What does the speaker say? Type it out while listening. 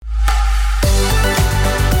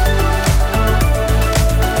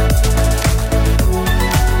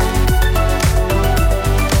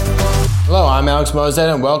Alex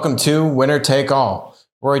Mozet, and welcome to Winner Take All,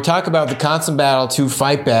 where we talk about the constant battle to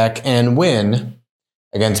fight back and win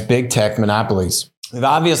against big tech monopolies. We've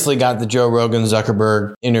obviously got the Joe Rogan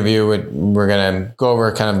Zuckerberg interview. We're going to go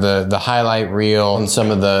over kind of the highlight reel and some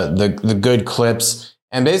of the good clips,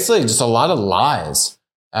 and basically just a lot of lies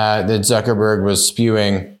that Zuckerberg was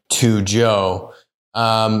spewing to Joe.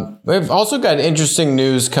 We've also got interesting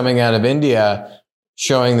news coming out of India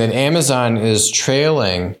showing that Amazon is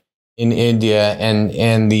trailing in India,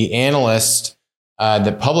 and the analyst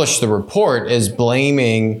that published the report is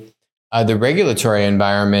blaming the regulatory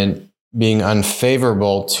environment being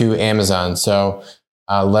unfavorable to Amazon. So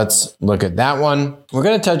let's look at that one. We're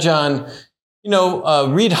going to touch on,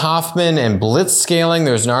 Reid Hoffman and blitzscaling.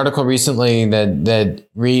 There's an article recently that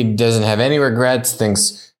Reid doesn't have any regrets,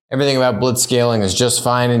 thinks everything about blitzscaling is just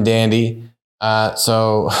fine and dandy.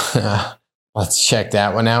 So let's check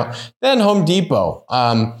that one out. Then Home Depot.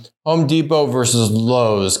 Home Depot versus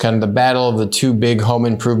Lowe's, kind of the battle of the two big home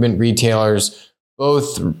improvement retailers,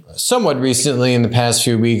 both somewhat recently in the past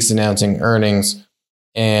few weeks announcing earnings.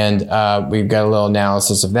 And we've got a little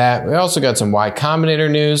analysis of that. We also got some Y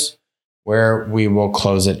Combinator news where we will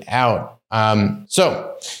close it out.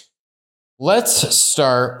 So let's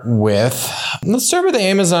start with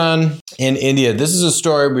Amazon in India. This is a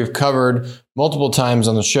story we've covered multiple times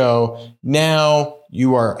on the show. Now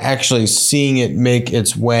you are actually seeing it make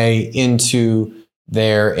its way into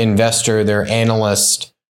their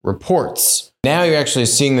analyst reports. Now you're actually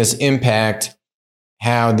seeing this impact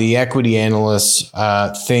how the equity analysts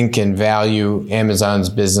think and value Amazon's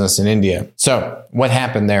business in India. So what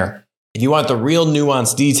happened there? If you want the real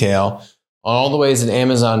nuanced detail on all the ways that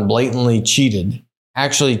Amazon blatantly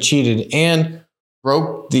actually cheated and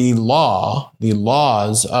broke the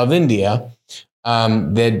laws of India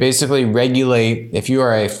that basically regulate, if you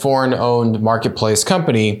are a foreign-owned marketplace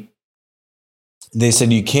company, they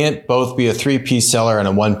said you can't both be a 3P seller and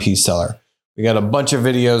a 1P seller. We got a bunch of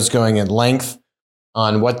videos going at length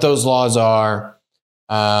on what those laws are.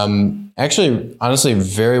 Actually, honestly,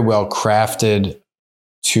 very well crafted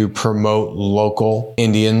to promote local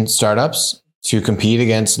Indian startups to compete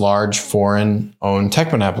against large foreign-owned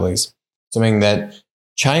tech monopolies, something that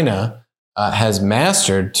China has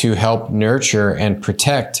mastered to help nurture and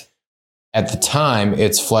protect, at the time,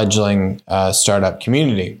 its fledgling startup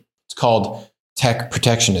community. It's called tech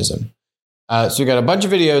protectionism. So we got a bunch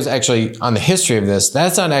of videos actually on the history of this.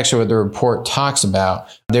 That's not actually what the report talks about.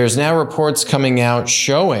 There's now reports coming out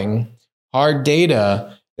showing hard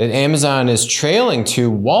data that Amazon is trailing to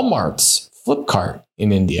Walmart's Flipkart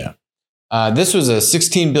in India. This was a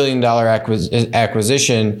 $16 billion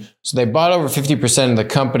acquisition. So they bought over 50% of the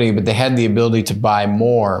company, but they had the ability to buy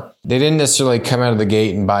more. They didn't necessarily come out of the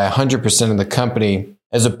gate and buy 100% of the company,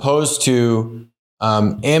 as opposed to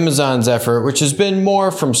Amazon's effort, which has been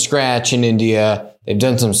more from scratch in India. They've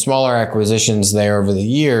done some smaller acquisitions there over the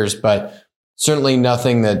years, but certainly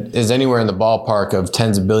nothing that is anywhere in the ballpark of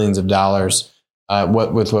tens of billions of dollars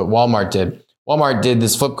with what Walmart did. Walmart did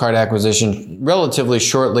this Flipkart acquisition relatively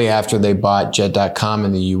shortly after they bought Jet.com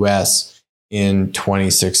in the US in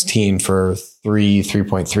 2016 for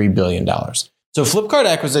 $3.3 billion. So Flipkart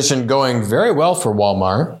acquisition going very well for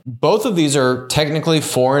Walmart. Both of these are technically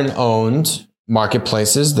foreign-owned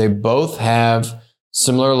marketplaces. They both have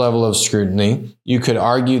similar level of scrutiny. You could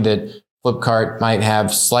argue that Flipkart might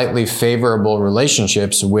have slightly favorable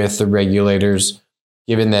relationships with the regulators,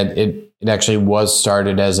 given that it actually was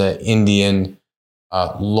started as an Indian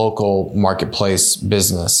local marketplace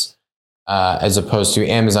business, as opposed to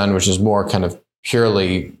Amazon, which is more kind of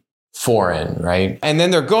purely foreign, right? And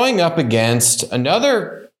then they're going up against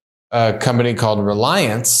another company called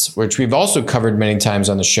Reliance, which we've also covered many times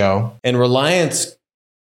on the show. And Reliance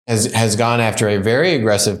has gone after a very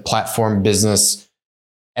aggressive platform business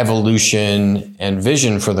evolution and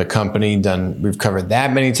vision for the company. We've covered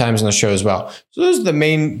that many times on the show as well. So those are the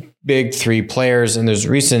main big three players, and there's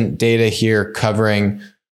recent data here covering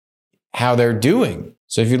how they're doing.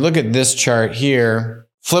 So if you look at this chart here,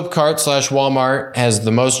 Flipkart/Walmart has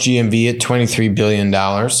the most GMV at $23 billion,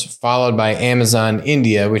 followed by Amazon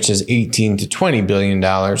India, which is $18 to $20 billion.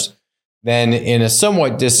 Then in a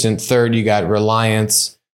somewhat distant third, you got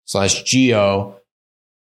Reliance/Jio,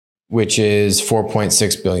 which is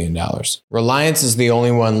 $4.6 billion. Reliance is the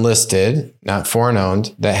only one listed, not foreign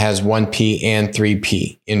owned, that has 1P and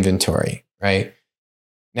 3P inventory, right?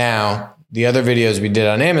 Now, the other videos we did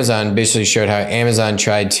on Amazon basically showed how Amazon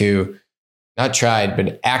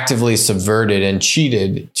actively subverted and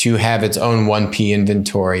cheated to have its own 1P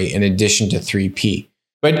inventory in addition to 3P.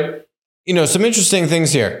 But, some interesting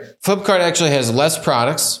things here. Flipkart actually has less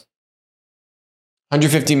products,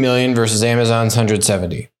 150 million versus Amazon's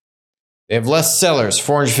 170. They have less sellers,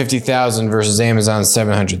 450,000 versus Amazon's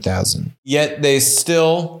 700,000. Yet they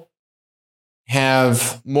still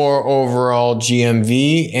have more overall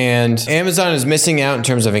GMV, and Amazon is missing out in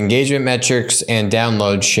terms of engagement metrics and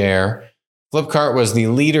download share. Flipkart was the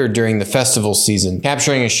leader during the festival season,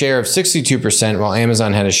 capturing a share of 62%, while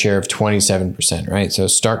Amazon had a share of 27%, right? So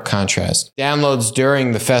stark contrast. Downloads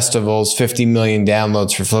during the festivals, 50 million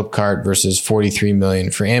downloads for Flipkart versus 43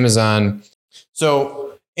 million for Amazon.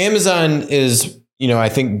 So Amazon is, I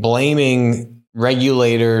think, blaming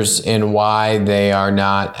regulators in why they are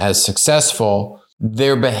not as successful.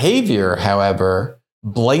 Their behavior, however,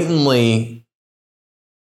 blatantly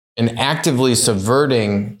and actively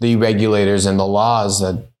subverting the regulators and the laws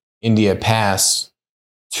that India passed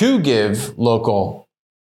to give local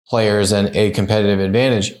players a competitive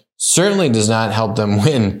advantage, certainly does not help them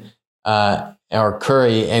win or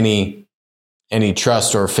curry any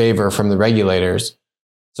trust or favor from the regulators.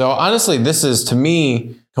 So honestly, this is, to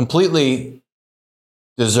me, completely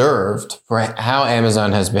deserved for how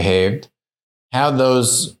Amazon has behaved, how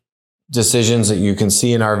those decisions that you can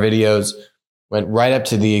see in our videos went right up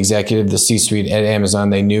to the executive, the C-suite at Amazon.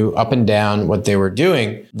 They knew up and down what they were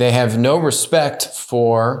doing. They have no respect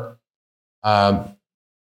for,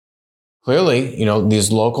 clearly,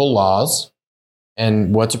 these local laws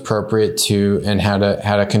and what's appropriate to and how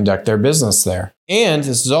to conduct their business there. And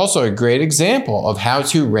this is also a great example of how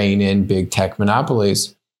to rein in big tech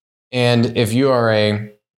monopolies. And if you are a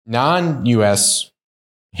non-US,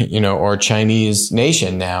 or Chinese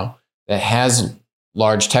nation now that has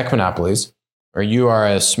large tech monopolies, or you are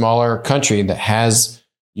a smaller country that has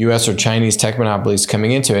US or Chinese tech monopolies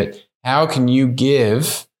coming into it, how can you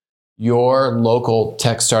give your local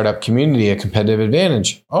tech startup community a competitive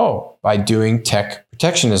advantage? Oh, by doing tech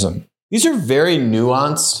protectionism. These are very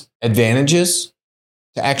nuanced advantages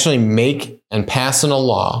to actually make and pass in a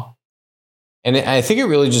law. And I think it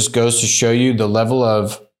really just goes to show you the level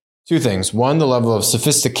of two things. One, the level of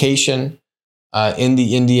sophistication in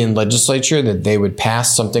the Indian legislature that they would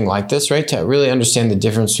pass something like this, right? To really understand the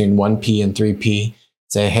difference between 1P and 3P.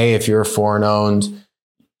 Say, hey, if you're foreign owned,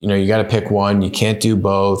 you got to pick one. You can't do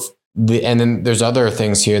both. And then there's other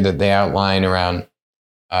things here that they outline around,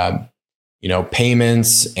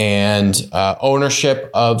 payments and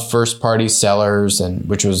ownership of first-party sellers, and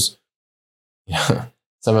which was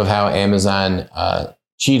some of how Amazon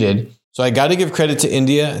cheated. So I got to give credit to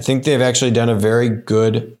India. I think they've actually done a very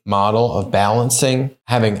good model of balancing,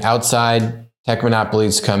 having outside tech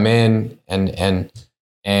monopolies come in, and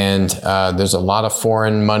there's a lot of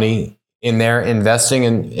foreign money in there investing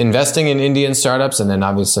in Indian startups, and then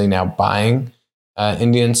obviously now buying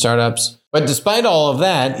Indian startups. But despite all of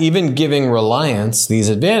that, even giving Reliance these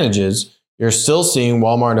advantages, you're still seeing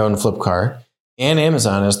Walmart own Flipkart and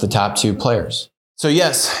Amazon as the top two players. So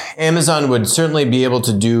yes, Amazon would certainly be able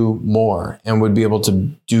to do more and would be able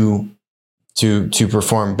to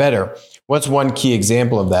perform better. What's one key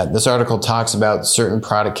example of that? This article talks about certain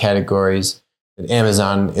product categories that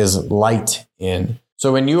Amazon is light in.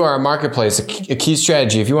 So when you are a marketplace, a key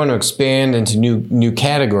strategy, if you want to expand into new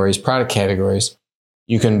categories, product categories,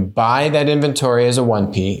 you can buy that inventory as a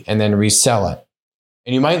 1P and then resell it.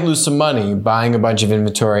 And you might lose some money buying a bunch of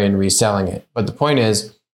inventory and reselling it. But the point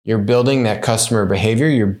is, you're building that customer behavior,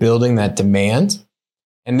 you're building that demand,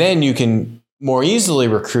 and then you can more easily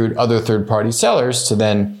recruit other third-party sellers to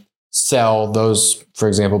then sell those, for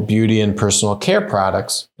example, beauty and personal care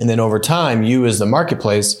products. And then over time, you as the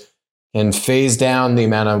marketplace can phase down the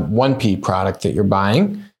amount of 1P product that you're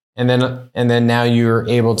buying. And then now you're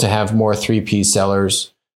able to have more 3P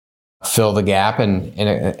sellers fill the gap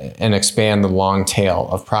and expand the long tail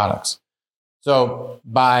of products. So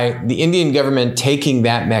by the Indian government taking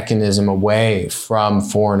that mechanism away from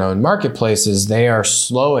foreign-owned marketplaces, they are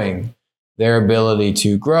slowing their ability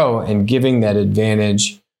to grow and giving that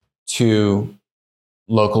advantage to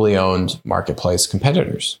locally owned marketplace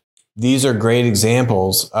competitors. These are great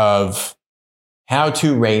examples of how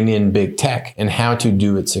to rein in big tech and how to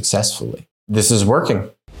do it successfully. This is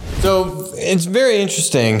working. So it's very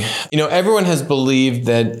interesting. Everyone has believed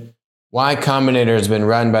that Y Combinator has been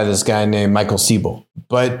run by this guy named Michael Siebel.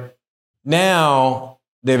 But now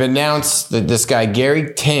they've announced that this guy,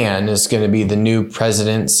 Gary Tan, is going to be the new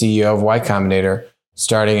president, CEO of Y Combinator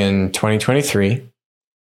starting in 2023.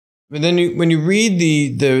 But then when you read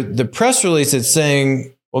the press release, it's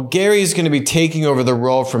saying, well, Gary's going to be taking over the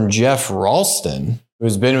role from Jeff Ralston,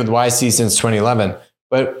 who's been with YC since 2011.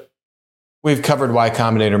 But we've covered Y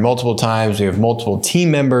Combinator multiple times. We have multiple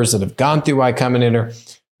team members that have gone through Y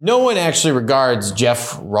Combinator. No one actually regards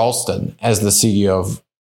Jeff Ralston as the CEO of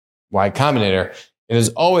Y Combinator. It has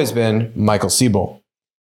always been Michael Siebel.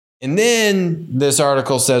 And then this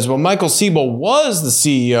article says, well, Michael Siebel was the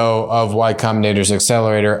CEO of Y Combinator's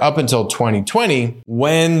accelerator up until 2020,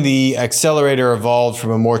 when the accelerator evolved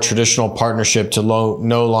from a more traditional partnership to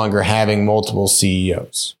no longer having multiple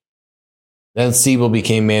CEOs. Then Siebel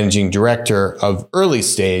became managing director of Early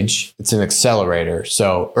Stage. It's an accelerator.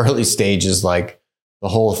 So Early Stage is like the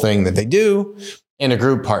whole thing that they do, and a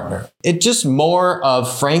group partner. It's just more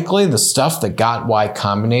of, frankly, the stuff that got Y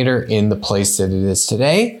Combinator in the place that it is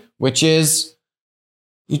today, which is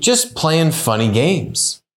you're just playing funny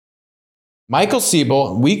games. Michael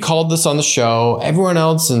Siebel, we called this on the show. Everyone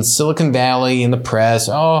else in Silicon Valley, in the press,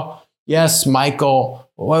 oh, yes, Michael,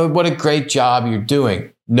 what a great job you're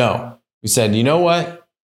doing. No, we said, you know what?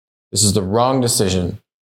 This is the wrong decision.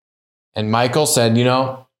 And Michael said,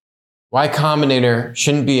 Y Combinator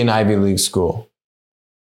shouldn't be an Ivy League school.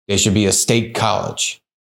 They should be a state college.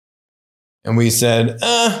 And we said,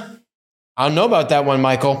 I don't know about that one,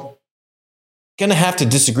 Michael. Gonna have to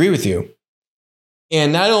disagree with you.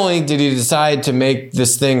 And not only did he decide to make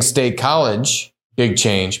this thing state college, big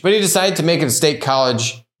change, but he decided to make it a state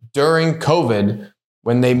college during COVID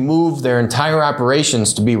when they moved their entire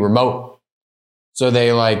operations to be remote. So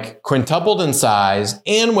they quintupled in size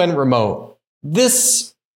and went remote.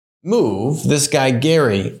 This move, this guy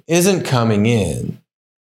Gary, isn't coming in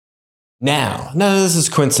now. None of this is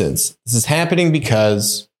coincidence. This is happening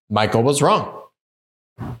because Michael was wrong.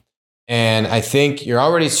 And I think you're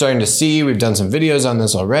already starting to see, we've done some videos on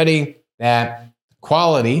this already, that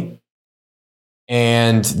quality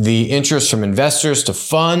and the interest from investors to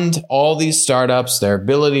fund all these startups, their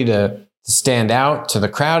ability to stand out to the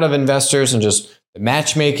crowd of investors, and just the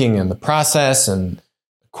matchmaking and the process and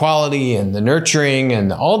the quality and the nurturing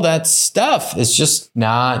and all that stuff is just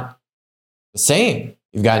not the same.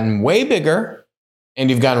 You've gotten way bigger and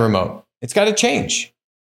you've gotten remote. It's got to change.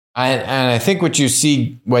 And I think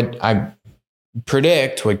what I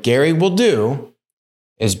predict what Gary will do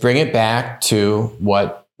is bring it back to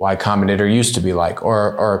what Y Combinator used to be like,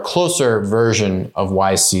 or a closer version of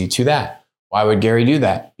YC to that. Why would Gary do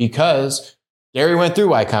that? Because Gary went through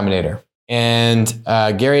Y Combinator. And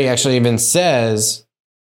Gary actually even says,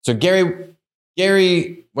 so Gary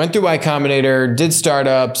went through Y Combinator, did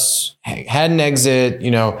startups, had an exit,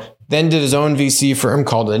 then did his own VC firm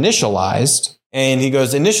called Initialized. And he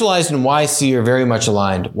goes, Initialized and YC are very much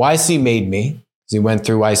aligned. YC made me, because he went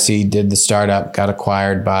through YC, did the startup, got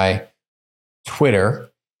acquired by Twitter.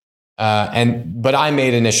 But I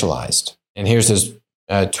made Initialized. And here's his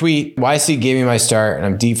tweet. YC gave me my start, and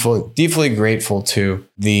I'm deeply grateful to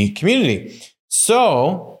the community.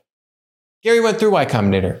 So Gary went through Y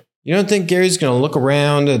Combinator. You don't think Gary's going to look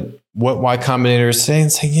around at what Y Combinator is saying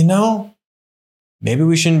and say, maybe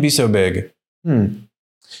we shouldn't be so big.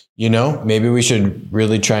 Maybe we should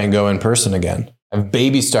really try and go in person again. I have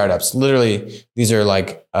baby startups. Literally, these are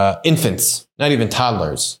like infants, not even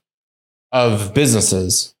toddlers, of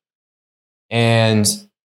businesses. And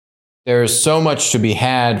there's so much to be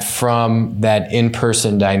had from that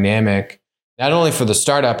in-person dynamic, not only for the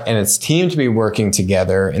startup and its team to be working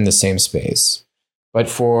together in the same space, but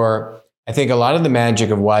I think a lot of the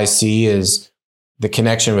magic of YC is the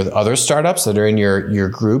connection with other startups that are in your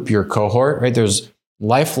group, your cohort, right? There's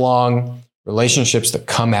lifelong relationships that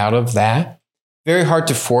come out of that. Very hard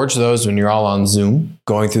to forge those when you're all on Zoom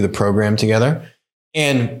going through the program together.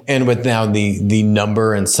 And with now the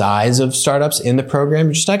number and size of startups in the program,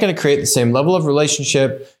 you're just not going to create the same level of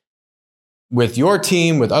relationship with your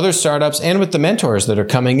team, with other startups, and with the mentors that are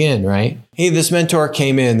coming in, right? Hey, this mentor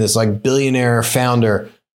came in, this billionaire founder.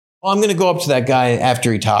 Well, I'm going to go up to that guy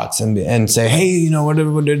after he talks and say, hey, whatever,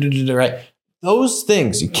 right? Those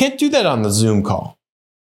things, you can't do that on the Zoom call.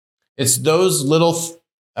 It's those little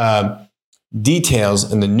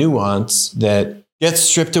details and the nuance that gets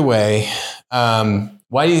stripped away.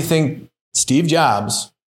 Why do you think Steve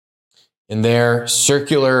Jobs, in their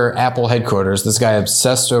circular Apple headquarters, this guy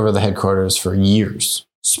obsessed over the headquarters for years,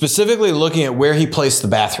 specifically looking at where he placed the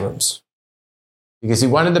bathrooms? Because he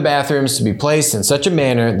wanted the bathrooms to be placed in such a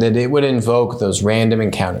manner that it would invoke those random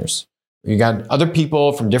encounters. You got other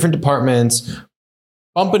people from different departments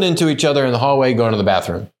bumping into each other in the hallway, going to the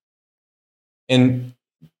bathroom. And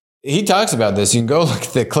he talks about this. You can go look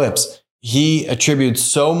at the clips. He attributes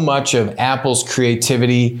so much of Apple's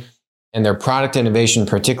creativity and their product innovation,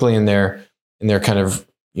 particularly in their kind of,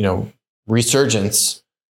 resurgence,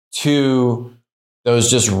 to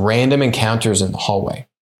those just random encounters in the hallway.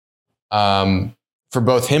 For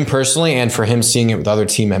both him personally and for him seeing it with other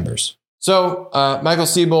team members. So Michael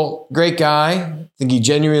Siebel, great guy. I think he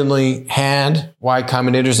genuinely had Y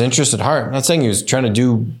Combinator's interest at heart. I'm not saying he was trying to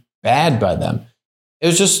do bad by them. it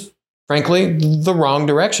was just, frankly, the wrong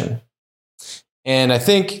direction. And I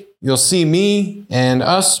think you'll see me and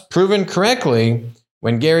us proven correctly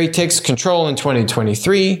when Gary takes control in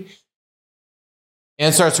 2023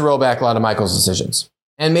 and starts to roll back a lot of Michael's decisions.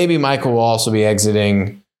 And maybe Michael will also be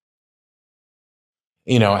exiting,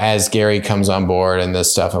 as Gary comes on board and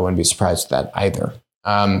this stuff. I wouldn't be surprised with that either.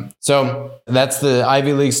 So that's the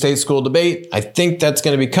Ivy League state school debate. I think that's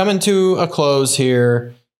going to be coming to a close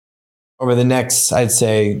here over the next, I'd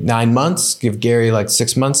say, 9 months. Give Gary like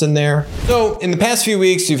 6 months in there. So in the past few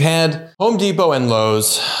weeks, you've had Home Depot and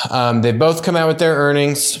Lowe's. They both come out with their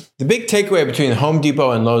earnings. The big takeaway between Home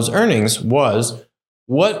Depot and Lowe's earnings was,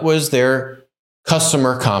 what was their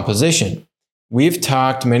customer composition? We've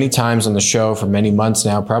talked many times on the show for many months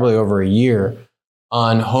now, probably over a year,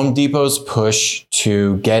 on Home Depot's push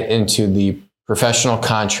to get into the professional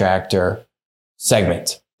contractor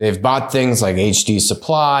segment. They've bought things like HD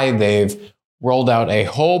Supply. They've rolled out a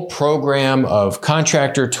whole program of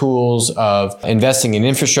contractor tools, of investing in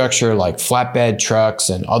infrastructure like flatbed trucks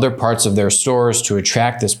and other parts of their stores to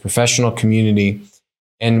attract this professional community.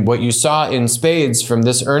 And what you saw in spades from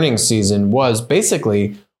this earnings season was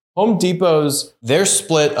basically Home Depot's, their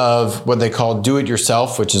split of what they call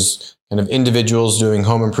do-it-yourself, which is kind of individuals doing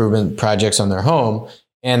home improvement projects on their home,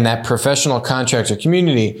 and that professional contractor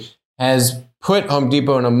community has put Home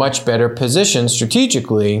Depot in a much better position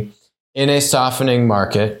strategically in a softening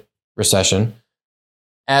market recession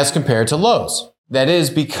as compared to Lowe's. That is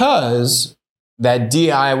because that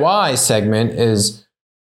DIY segment is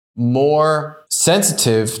more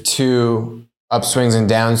sensitive to upswings and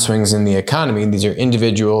downswings in the economy. These are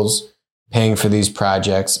individuals paying for these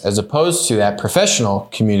projects, as opposed to that professional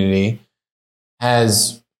community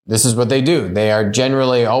this is what they do. They are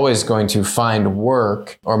generally always going to find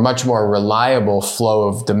work or much more reliable flow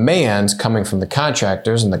of demand coming from the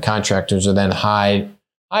contractors, and the contractors are then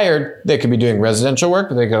hired. They could be doing residential work,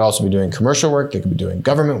 but they could also be doing commercial work. They could be doing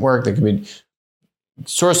government work. They could be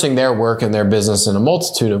sourcing their work and their business in a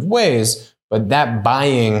multitude of ways, but that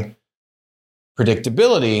buying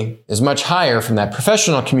predictability is much higher from that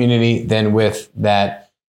professional community than with that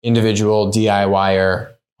individual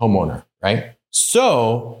DIYer homeowner, right?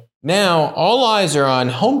 So now all eyes are on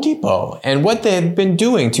Home Depot and what they've been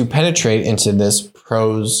doing to penetrate into this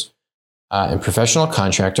pros and professional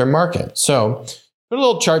contractor market. So put a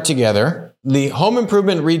little chart together. The home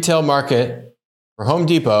improvement retail market for Home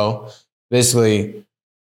Depot, basically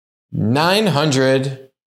 $900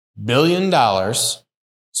 billion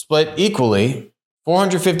split equally.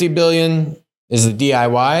 $450 billion is the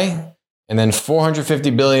DIY, and then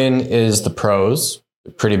 $450 billion is the pros.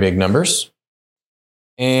 Pretty big numbers.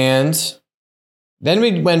 And then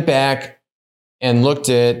we went back and looked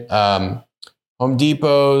at Home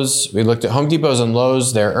Depot's. We looked at Home Depot's and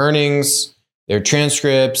Lowe's, their earnings, their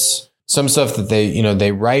transcripts, some stuff that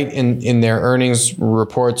they write in their earnings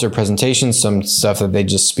reports or presentations, some stuff that they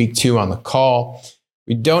just speak to on the call.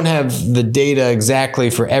 We don't have the data exactly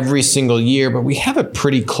for every single year, but we have it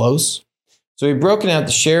pretty close. So we've broken out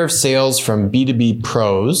the share of sales from B2B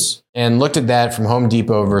pros and looked at that from Home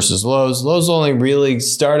Depot versus Lowe's. Lowe's only really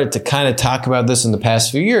started to kind of talk about this in the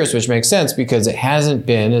past few years, which makes sense because it hasn't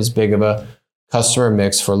been as big of a customer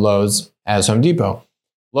mix for Lowe's as Home Depot.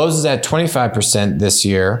 Lowe's is at 25% this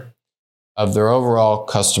year of their overall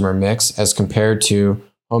customer mix as compared to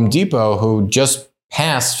Home Depot, who just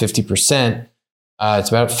passed 50%. It's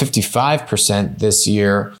about 55% this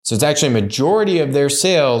year. So it's actually a majority of their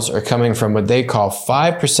sales are coming from what they call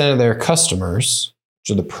 5% of their customers,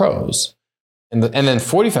 which are the pros. And then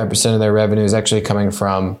 45% of their revenue is actually coming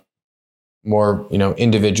from more,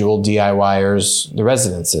 individual DIYers, the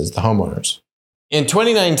residences, the homeowners. In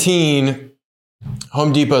 2019,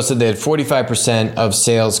 Home Depot said they had 45% of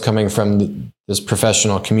sales coming from this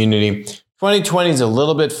professional community. 2020 is a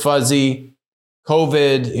little bit fuzzy.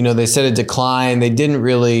 COVID, they said a decline. They didn't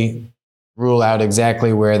really rule out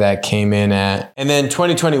exactly where that came in at. And then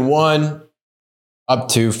 2021 up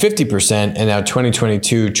to 50%, and now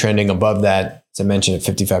 2022 trending above that, as I mentioned, at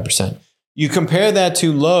 55%. You compare that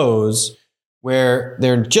to Lowe's, where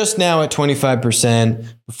they're just now at 25%.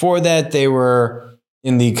 Before that, they were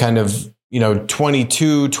in the kind of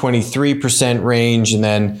 22, 23% range, and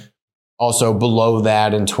then also below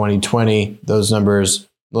that in 2020. Those numbers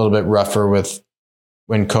a little bit rougher with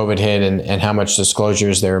when COVID hit and how much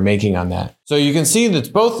disclosures they were making on that. So you can see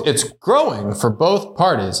that it's growing for both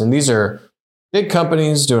parties. And these are big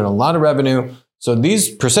companies doing a lot of revenue. So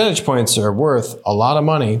these percentage points are worth a lot of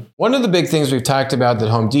money. One of the big things we've talked about that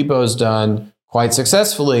Home Depot has done quite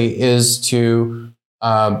successfully is to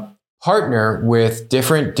partner with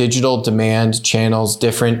different digital demand channels,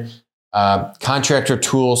 different contractor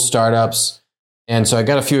tool startups. And so I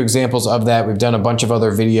got a few examples of that. We've done a bunch of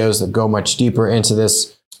other videos that go much deeper into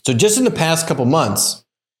this. So just in the past couple months,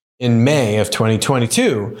 in May of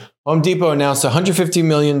 2022, Home Depot announced a $150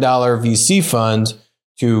 million VC fund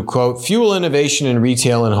to, quote, fuel innovation in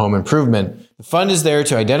retail and home improvement. The fund is there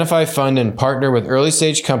to identify, fund, and partner with early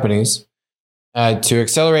stage companies to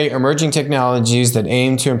accelerate emerging technologies that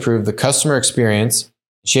aim to improve the customer experience,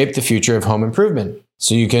 shape the future of home improvement.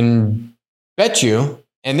 So you can bet you.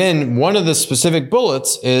 And then one of the specific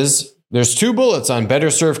bullets is there's 2 bullets on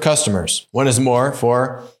better serve customers. One is more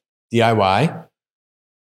for DIY.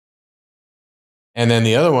 And then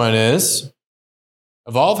the other one is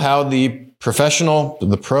evolve how the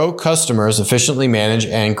pro customers efficiently manage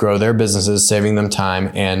and grow their businesses, saving them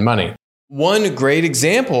time and money. One great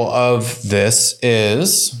example of this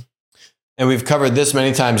is, and we've covered this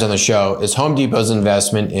many times on the show, is Home Depot's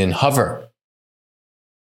investment in Hover.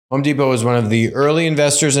 Home Depot was one of the early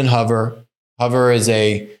investors in Hover. Hover is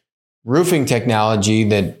a roofing technology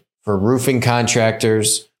that for roofing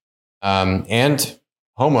contractors and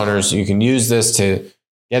homeowners, you can use this to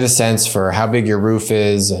get a sense for how big your roof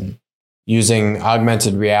is, and using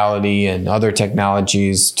augmented reality and other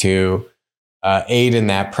technologies to aid in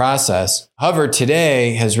that process. Hover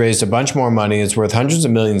today has raised a bunch more money. It's worth hundreds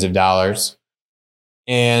of millions of dollars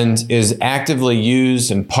and is actively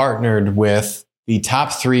used and partnered with the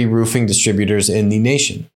top 3 roofing distributors in the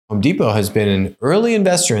nation. Home Depot has been an early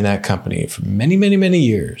investor in that company for many, many, many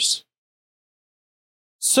years.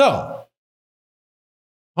 So,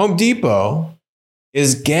 Home Depot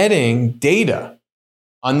is getting data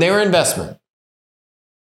on their investment.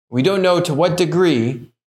 We don't know to what degree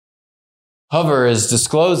Hover is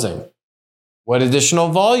disclosing what additional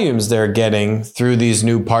volumes they're getting through these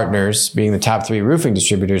new partners, being the top 3 roofing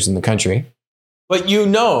distributors in the country. But you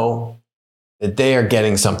know that they are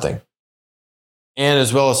getting something, and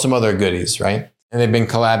as well as some other goodies, right? And they've been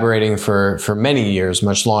collaborating for many years,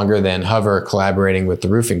 much longer than Hover collaborating with the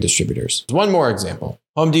roofing distributors. One more example.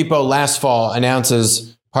 Home Depot last fall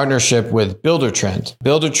announces partnership with Buildertrend.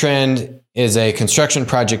 Buildertrend is a construction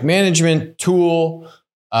project management tool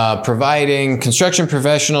providing construction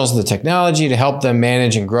professionals the technology to help them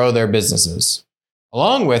manage and grow their businesses,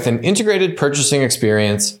 along with an integrated purchasing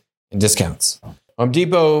experience and discounts. Home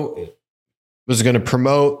Depot was going to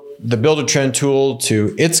promote the Buildertrend tool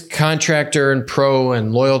to its contractor and pro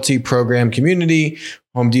and loyalty program community.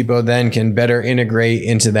 Home Depot then can better integrate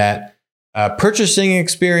into that purchasing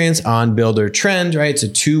experience on Buildertrend, right? It's a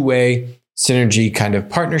 2-way synergy kind of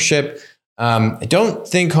partnership. I don't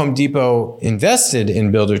think Home Depot invested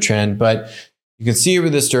in Buildertrend, but you can see where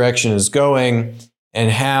this direction is going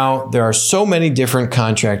and how there are so many different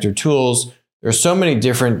contractor tools. There are so many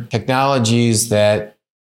different technologies that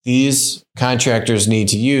these contractors need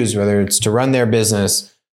to use, whether it's to run their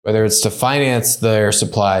business, whether it's to finance their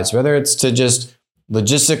supplies, whether it's to just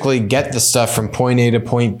logistically get the stuff from point A to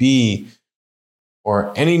point B,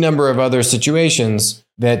 or any number of other situations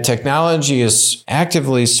that technology is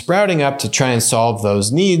actively sprouting up to try and solve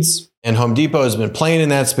those needs. And Home Depot has been playing in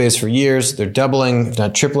that space for years. They're doubling, if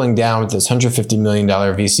not tripling down with this $150 million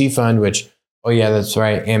VC fund, which, oh yeah, that's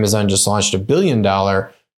right, Amazon just launched $1 billion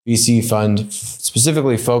VC fund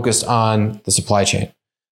specifically focused on the supply chain,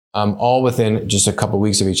 all within just a couple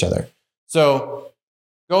weeks of each other. So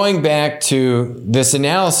going back to this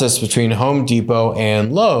analysis between Home Depot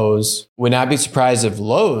and Lowe's, would not be surprised if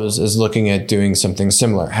Lowe's is looking at doing something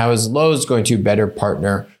similar. How is Lowe's going to better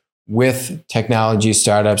partner with technology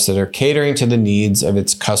startups that are catering to the needs of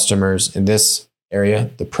its customers in this area,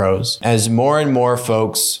 the pros, as more and more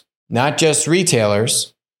folks, not just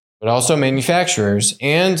retailers, but also manufacturers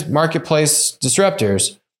and marketplace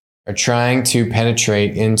disruptors, are trying to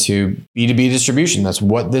penetrate into B2B distribution. That's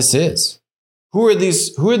what this is. Who are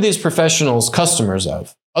these professionals customers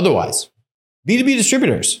of? Otherwise, B2B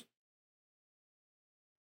distributors.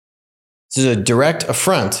 This is a direct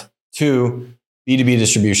affront to B2B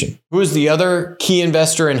distribution. Who is the other key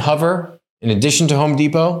investor in Hover in addition to Home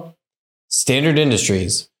Depot? Standard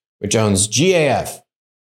Industries, which owns GAF,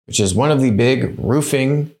 which is one of the big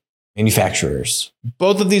roofing manufacturers.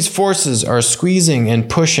 Both of these forces are squeezing and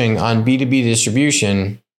pushing on B2B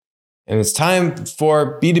distribution. And it's time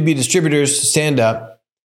for B2B distributors to stand up,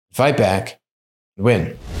 fight back, and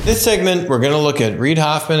win. This segment, we're going to look at Reid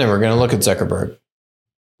Hoffman and we're going to look at Zuckerberg.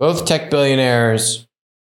 Both tech billionaires,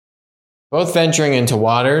 both venturing into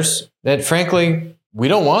waters that, frankly, we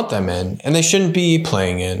don't want them in and they shouldn't be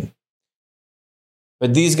playing in.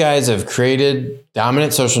 But these guys have created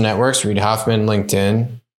dominant social networks. Reid Hoffman,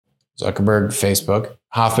 LinkedIn, Zuckerberg, Facebook.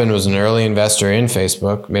 Hoffman was an early investor in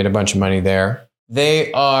Facebook, made a bunch of money there.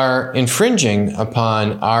 they are infringing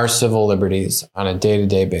upon our civil liberties on a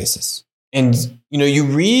day-to-day basis. And, you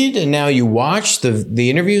read and now you watch the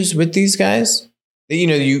interviews with these guys.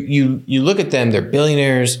 You look at them, they're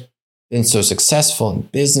billionaires, been so successful in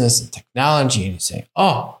business and technology, and you say,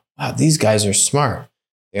 oh, wow, these guys are smart.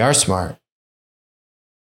 They are smart.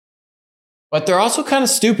 But they're also kind of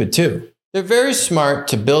stupid too. They're very smart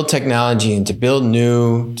to build technology and to build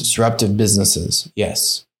new disruptive businesses,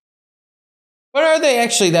 yes. But are they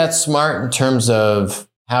actually that smart in terms of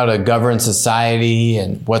how to govern society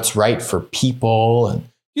and what's right for people? And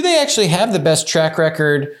do they actually have the best track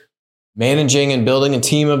record managing and building a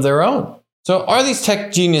team of their own? So are these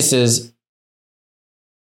tech geniuses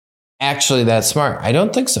actually that smart? I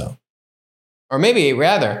don't think so. Or maybe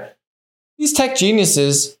rather, these tech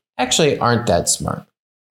geniuses actually aren't that smart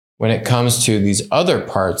when it comes to these other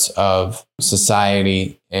parts of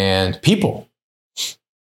society and people.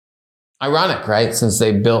 Ironic, right? Since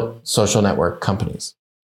they built social network companies.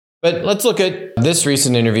 But let's look at this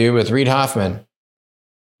recent interview with Reid Hoffman.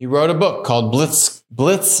 He wrote a book called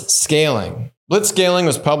Blitzscaling. Blitzscaling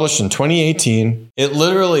was published in 2018. It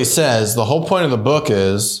literally says the whole point of the book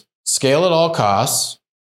is scale at all costs.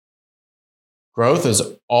 Growth is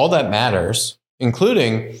all that matters,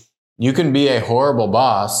 including you can be a horrible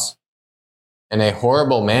boss and a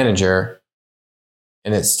horrible manager,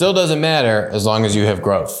 and it still doesn't matter as long as you have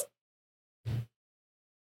growth.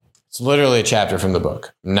 It's literally a chapter from the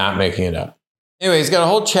book. I'm not making it up. Anyway, he's got a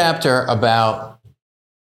whole chapter about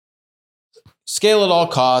scale at all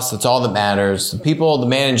costs. That's all that matters. The people, the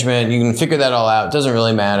management, you can figure that all out. It doesn't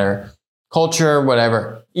really matter. Culture,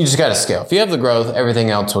 whatever. You just got to scale. If you have the growth, everything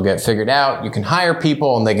else will get figured out. You can hire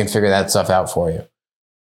people and they can figure that stuff out for you.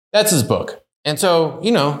 That's his book. And so,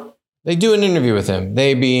 they do an interview with him.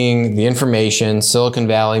 They being the information, Silicon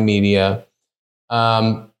Valley media.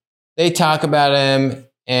 They talk about him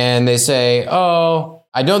and they say, oh,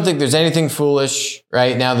 I don't think there's anything foolish,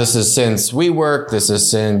 right? Now this is since WeWork. This is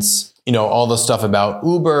since, all the stuff about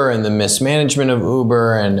Uber and the mismanagement of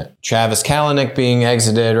Uber and Travis Kalanick being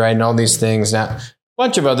exited, right? And all these things. Now, a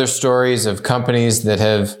bunch of other stories of companies that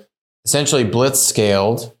have essentially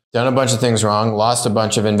blitzscaled, done a bunch of things wrong, lost a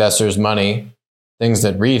bunch of investors' money, things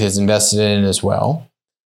that Reid has invested in as well.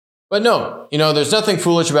 But no, there's nothing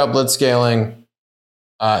foolish about blitzscaling.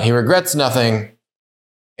 He regrets nothing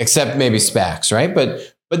except maybe SPACs, right?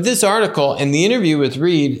 But this article and the interview with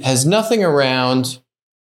Reid has nothing around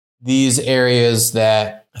these areas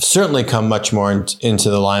that have certainly come much more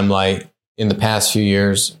into the limelight in the past few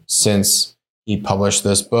years since he published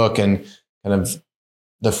this book, and kind of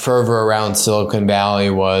the fervor around Silicon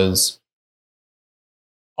Valley was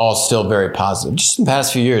all still very positive. Just in the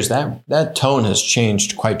past few years, that tone has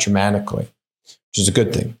changed quite dramatically, which is a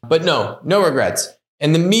good thing. But no regrets.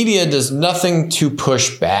 And the media does nothing to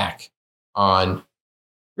push back on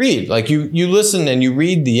Reid. Like you listen and you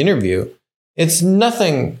read the interview, it's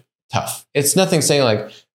nothing tough. It's nothing saying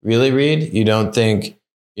like, really, Reid, you don't think,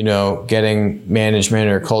 getting management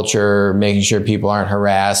or culture, making sure people aren't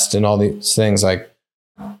harassed and all these things, like,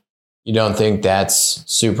 you don't think that's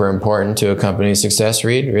super important to a company's success,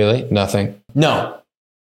 Reid? Really? Nothing? No.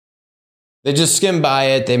 They just skim by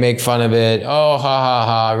it. They make fun of it. Oh, ha, ha,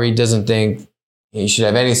 ha. Reid doesn't think he should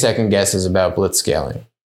have any second guesses about blitzscaling.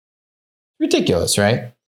 Ridiculous,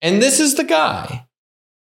 right? And this is the guy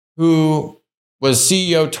who was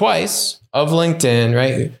CEO twice of LinkedIn,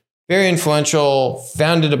 right? Very influential,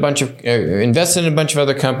 invested in a bunch of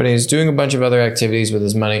other companies, doing a bunch of other activities with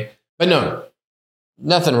his money. But no,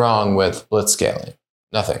 nothing wrong with blitzscaling.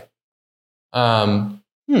 Nothing.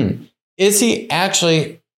 Is he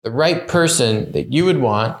actually the right person that you would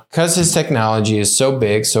want because his technology is so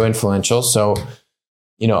big, so influential, so,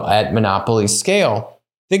 at monopoly scale?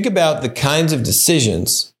 Think about the kinds of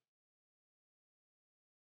decisions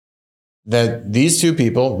that these two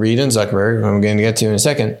people, Reid and Zuckerberg, who I'm going to get to in a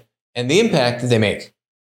second, and the impact that they make.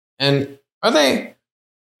 And I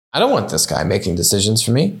don't want this guy making decisions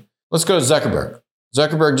for me. Let's go to Zuckerberg.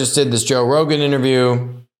 Zuckerberg just did this Joe Rogan interview.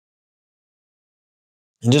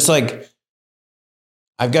 And just like,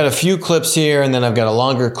 I've got a few clips here, and then I've got a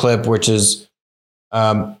longer clip, which is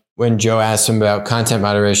when Joe asked him about content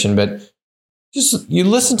moderation. But just, you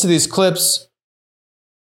listen to these clips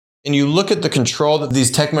and you look at the control that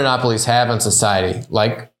these tech monopolies have on society,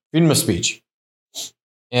 like freedom of speech.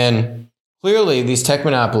 And clearly, these tech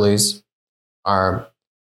monopolies are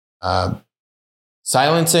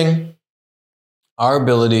silencing our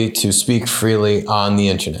ability to speak freely on the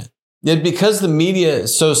internet. Yet because the media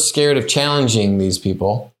is so scared of challenging these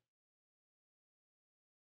people,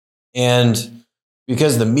 and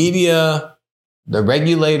because the media, the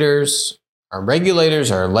regulators, our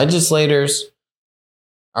regulators, our legislators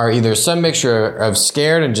are either some mixture of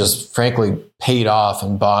scared and just frankly paid off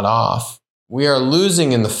and bought off. We are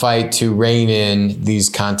losing in the fight to rein in these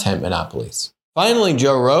content monopolies. Finally,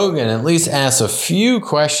 Joe Rogan at least asks a few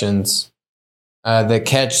questions that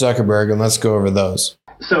catch Zuckerberg, and let's go over those.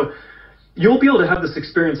 So you'll be able to have this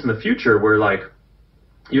experience in the future where like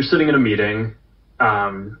you're sitting in a meeting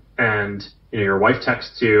and your wife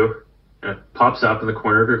texts you and it pops up in the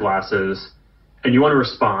corner of your glasses and you want to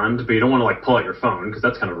respond, but you don't want to like pull out your phone because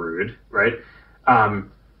that's kind of rude, right?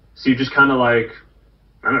 So you just kind of like,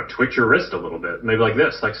 I don't know, twitch your wrist a little bit, maybe like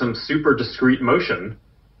this, like some super discreet motion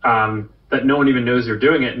that no one even knows you're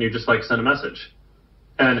doing it, and you just like send a message.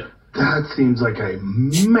 And that seems like a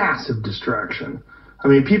massive distraction. I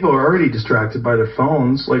mean, people are already distracted by their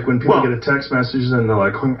phones. Like when people get a text message and they're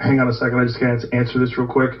like, hang on a second, I just can't answer this real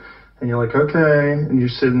quick. And you're like, okay. And you're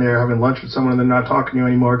sitting there having lunch with someone and they're not talking to you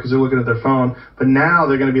anymore because they're looking at their phone. But now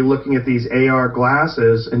they're going to be looking at these AR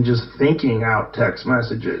glasses and just thinking out text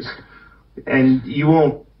messages. And you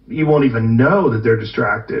won't even know that they're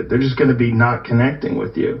distracted. They're just going to be not connecting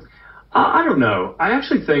with you. I don't know. I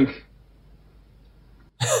actually think...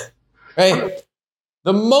 Right?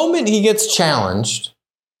 The moment he gets challenged,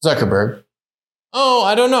 Zuckerberg,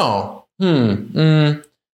 I don't know. No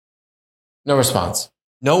response.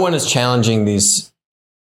 No one is challenging these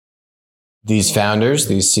founders,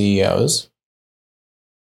 these CEOs.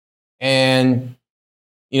 And,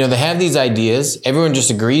 they have these ideas. Everyone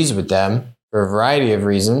just agrees with them for a variety of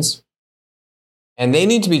reasons. And they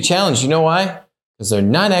need to be challenged. You know why? Because they're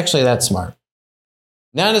not actually that smart.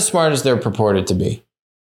 Not as smart as they're purported to be.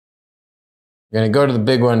 We're going to go to the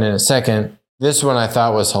big one in a second. This one I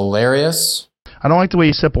thought was hilarious. I don't like the way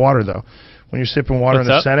you sip water, though. When you're sipping water in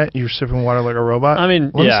the Senate, you're sipping water like a robot. I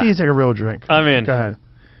mean, Let me see you take a real drink. I mean, go ahead.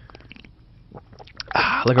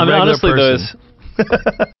 Like a I mean, honestly, person.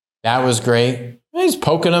 That was great. He's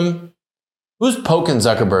poking him. Who's poking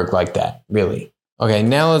Zuckerberg like that, really? Okay,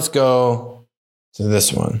 now let's go to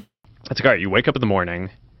this one. It's like, all right, you wake up in the morning,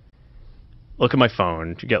 look at my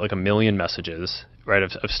phone, you get like 1 million messages, right,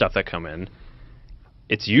 of stuff that come in.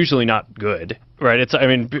 It's usually not good, right?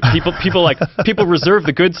 People reserve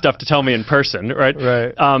the good stuff to tell me in person, right?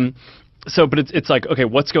 Right. But it's like, okay,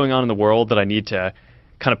 what's going on in the world that I need to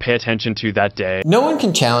kind of pay attention to that day? No one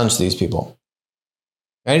can challenge these people,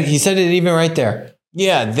 right? He said it even right there.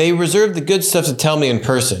 Yeah, they reserve the good stuff to tell me in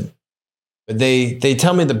person, but they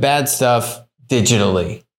tell me the bad stuff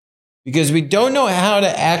digitally because we don't know how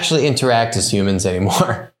to actually interact as humans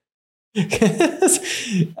anymore.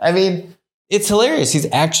 I mean, it's hilarious.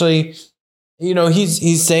 He's actually,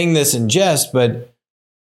 he's saying this in jest, but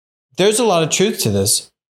there's a lot of truth to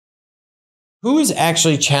this. Who is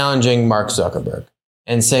actually challenging Mark Zuckerberg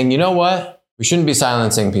and saying, you know what? We shouldn't be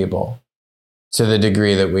silencing people to the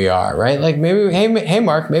degree that we are, right? Like maybe, hey,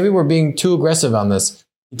 Mark, maybe we're being too aggressive on this.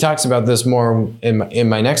 He talks about this more in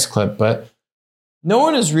my next clip, but no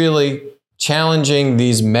one is really challenging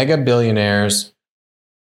these mega billionaires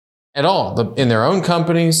at all in their own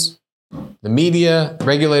companies, the media,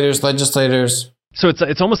 regulators, legislators. So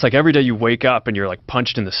it's almost like every day you wake up and you're like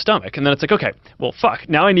punched in the stomach, and then it's like, okay, well, fuck,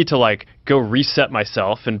 now I need to like go reset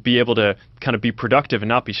myself and be able to kind of be productive and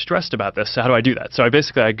not be stressed about this. So how do I do that? So I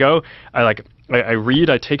read,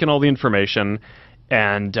 I take in all the information,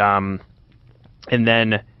 and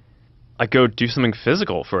then I go do something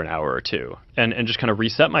physical for an hour or two and just kind of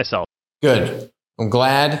reset myself. Good. I'm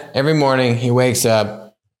glad every morning he wakes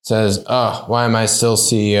up, says, oh, why am I still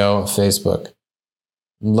CEO of Facebook?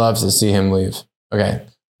 Love to see him leave. Okay.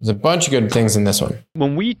 There's a bunch of good things in this one.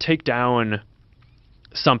 When we take down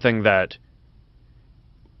something that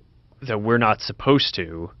we're not supposed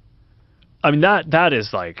to, I mean, that is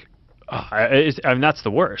like, that's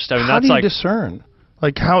the worst. I mean, how that's do you like discern?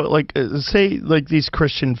 Like how, like say like these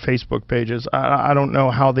Christian Facebook pages, I don't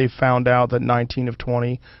know how they found out that 19 of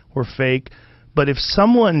 20 were fake. But if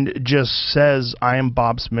someone just says, I am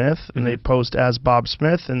Bob Smith, and they post as Bob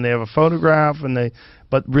Smith, and they have a photograph,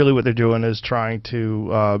 but really what they're doing is trying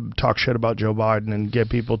to talk shit about Joe Biden and get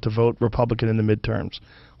people to vote Republican in the midterms.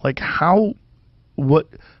 Like, how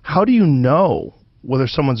do you know whether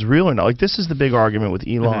someone's real or not? Like, this is the big argument with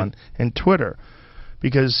Elon and Twitter,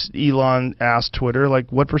 because Elon asked Twitter, like,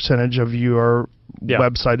 what percentage of your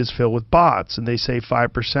website is filled with bots? And they say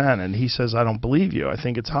 5%, and he says, I don't believe you. I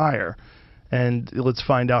think it's higher. And let's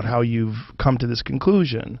find out how you've come to this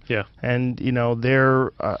conclusion. Yeah. And,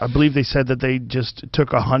 I believe they said that they just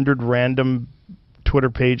took 100 random Twitter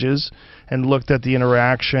pages and looked at the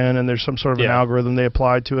interaction, and there's some sort of an algorithm they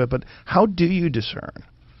applied to it. But how do you discern?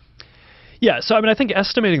 Yeah, so I mean, I think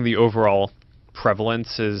estimating the overall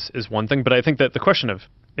prevalence is one thing, but I think that the question of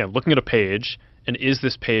looking at a page and is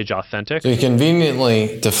this page authentic? So you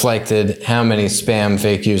conveniently deflected how many spam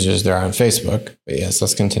fake users there are on Facebook. But yes,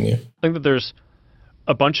 let's continue. I think that there's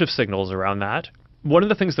a bunch of signals around that. One of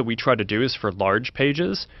the things that we try to do is for large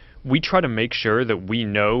pages, we try to make sure that we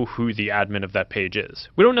know who the admin of that page is.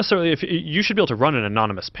 We don't necessarily, if you should be able to run an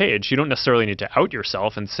anonymous page, you don't necessarily need to out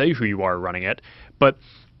yourself and say who you are running it, but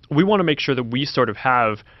we want to make sure that we sort of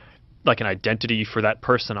have like an identity for that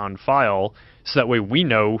person on file, so that way we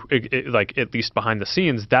know, like at least behind the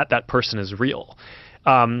scenes, that that person is real.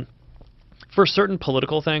 For certain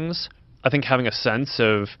political things, I think having a sense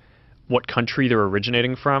of what country they're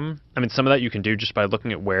originating from. I mean, some of that you can do just by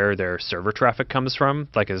looking at where their server traffic comes from,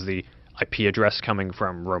 like is the IP address coming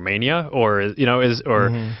from Romania, or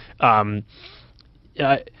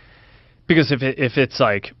because if it's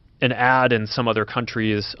like an ad in some other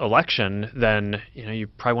country's election, then you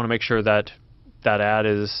probably want to make sure that that ad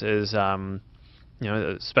is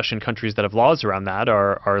especially in countries that have laws around that,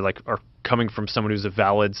 are coming from someone who's a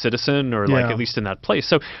valid citizen, or like at least in that place.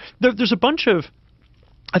 So there's a bunch of,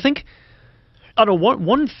 I think, I don't know,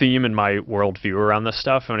 one theme in my worldview around this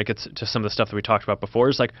stuff, when it gets to some of the stuff that we talked about before,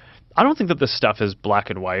 is like, I don't think that this stuff is black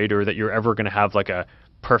and white, or that you're ever going to have like a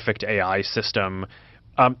perfect AI system.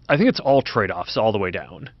 I think it's all trade-offs all the way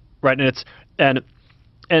down, right? And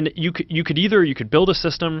you could build a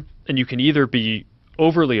system, and you can either be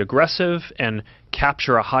overly aggressive and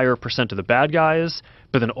capture a higher percent of the bad guys,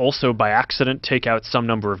 but then also by accident take out some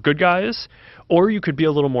number of good guys, or you could be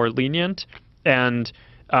a little more lenient and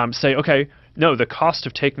say, okay, no, the cost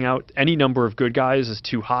of taking out any number of good guys is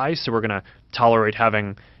too high, so we're going to tolerate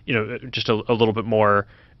having just a little bit more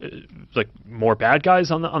more bad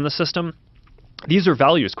guys on the system. These are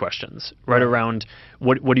values questions, right? Around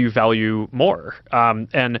what do you value more,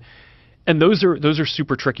 and those are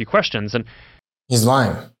super tricky questions. And he's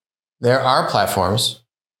lying. There are platforms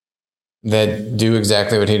that do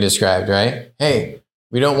exactly what he described, right? Hey,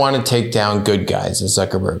 we don't want to take down good guys, as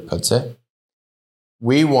Zuckerberg puts it.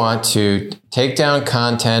 We want to take down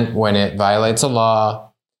content when it violates a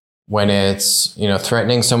law, when it's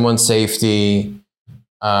threatening someone's safety,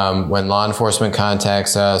 when law enforcement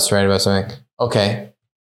contacts us, right, about something. Okay.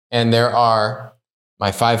 And there are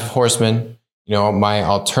my 5 horsemen, my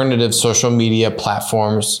alternative social media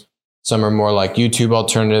platforms. Some are more like YouTube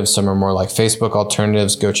alternatives. Some are more like Facebook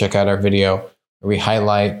alternatives. Go check out our video where we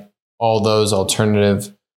highlight all those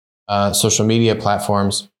alternative social media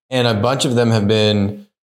platforms. And a bunch of them have been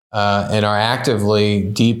and are actively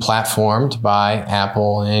deplatformed by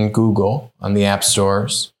Apple and Google on the app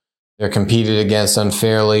stores. They're competed against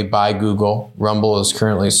unfairly by Google. Rumble is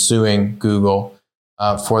currently suing Google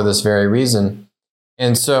for this very reason.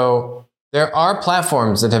 And so there are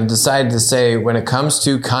platforms that have decided to say, when it comes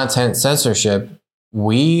to content censorship,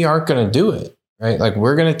 we aren't going to do it, right? Like,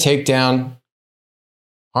 we're going to take down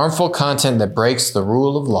harmful content that breaks the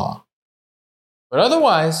rule of law. But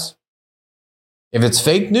otherwise, if it's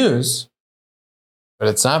fake news, but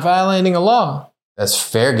it's not violating a law, that's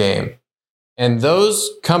fair game. And those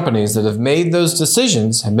companies that have made those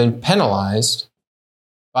decisions have been penalized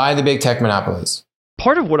by the big tech monopolies.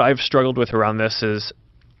 Part of what I've struggled with around this is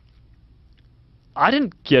I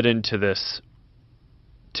didn't get into this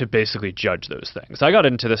to basically judge those things. I got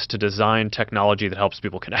into this to design technology that helps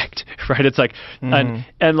people connect, right? It's like, and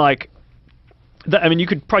like, I mean, you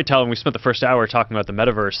could probably tell when we spent the first hour talking about the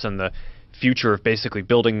metaverse and the future of basically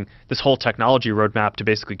building this whole technology roadmap to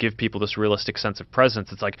basically give people this realistic sense of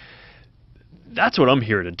presence. It's like, that's what I'm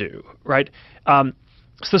here to do, right? So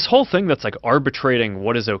this whole thing that's like arbitrating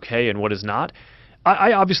what is okay and what is not,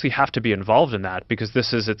 I obviously have to be involved in that, because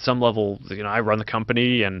this is at some level, I run the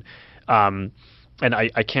company, and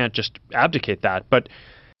I can't just abdicate that. But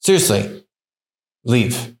seriously,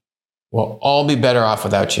 leave. We'll all be better off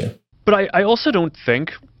without you. But I also don't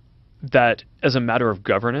think that as a matter of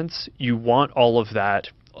governance, you want all of that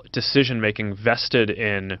decision-making vested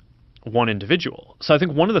in one individual. So I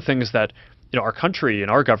think one of the things that our country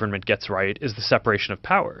and our government gets right is the separation of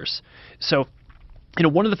powers. So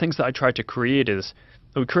one of the things that I tried to create is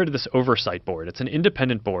we created this oversight board. It's an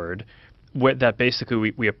independent board that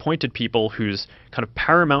basically we appointed people whose kind of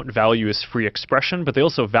paramount value is free expression, but they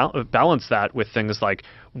also balance that with things like,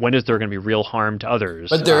 when is there going to be real harm to others?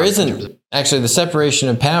 But there isn't. Actually, the separation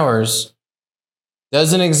of powers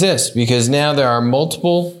doesn't exist, because now there are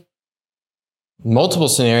multiple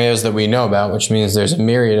scenarios that we know about, which means there's a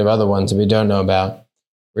myriad of other ones that we don't know about,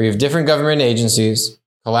 where you have different government agencies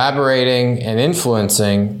collaborating and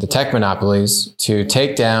influencing the tech monopolies to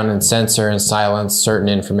take down and censor and silence certain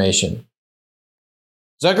information.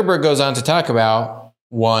 Zuckerberg goes on to talk about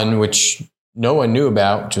one, which no one knew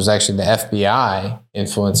about, which was actually the FBI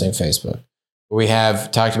influencing Facebook. We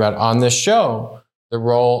have talked about on this show the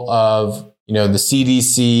role of, the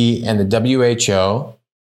CDC and the WHO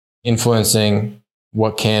influencing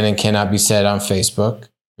what can and cannot be said on Facebook,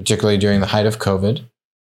 particularly during the height of COVID.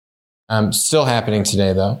 Still happening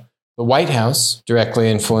today, though. The White House directly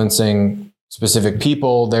influencing specific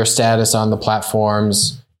people, their status on the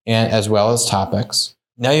platforms, and as well as topics.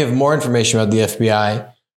 Now you have more information about the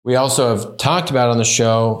FBI. We also have talked about on the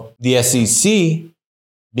show the SEC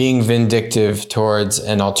being vindictive towards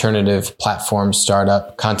an alternative platform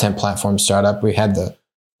startup, content platform startup. We had the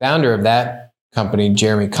founder of that company,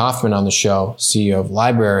 Jeremy Kauffman, on the show, CEO of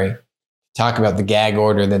LBRY, talk about the gag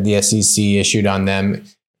order that the SEC issued on them,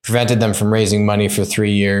 prevented them from raising money for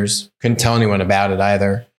 3 years. Couldn't tell anyone about it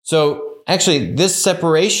either. So actually, this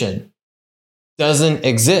separation doesn't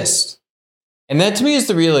exist. And that to me is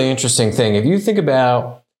the really interesting thing. If you think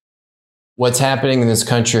about what's happening in this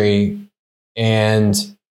country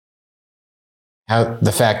and how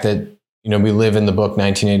the fact that, we live in the book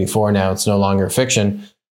 1984 now, it's no longer fiction.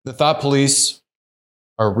 The thought police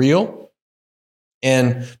are real.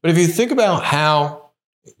 But if you think about how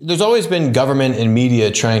there's always been government and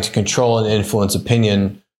media trying to control and influence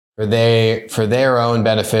opinion for their own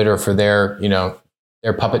benefit or for their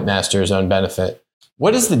puppet master's own benefit.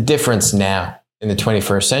 What is the difference now in the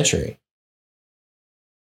 21st century?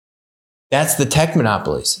 That's the tech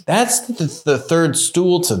monopolies. That's the third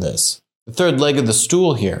stool to this, the third leg of the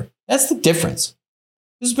stool here. That's the difference.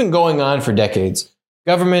 This has been going on for decades.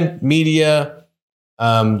 Government, media,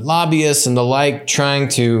 lobbyists and the like trying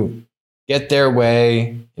to get their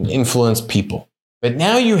way and influence people. But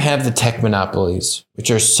now you have the tech monopolies, which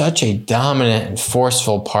are such a dominant and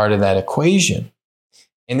forceful part of that equation.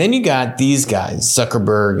 And then you got these guys,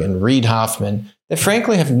 Zuckerberg and Reid Hoffman, that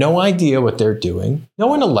frankly have no idea what they're doing. No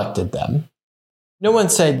one elected them. No one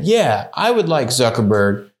said, yeah, I would like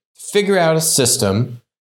Zuckerberg to figure out a system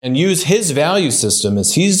and use his value system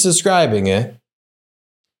as he's describing it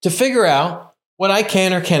to figure out what I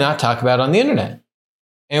can or cannot talk about on the internet.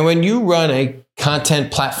 And when you run a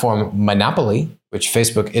content platform monopoly, which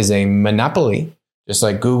Facebook is a monopoly, just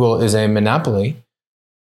like Google is a monopoly,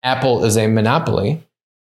 Apple is a monopoly,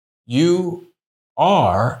 you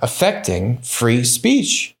are affecting free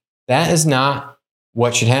speech. That is not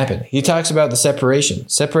what should happen. He talks about the separation.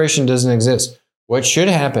 Separation doesn't exist. What should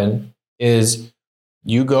happen is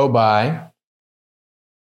you go by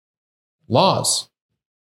laws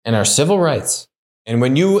and our civil rights. And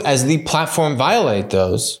when you, as the platform, violate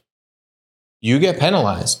those, you get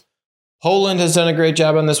penalized. Poland has done a great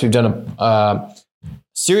job on this. We've done a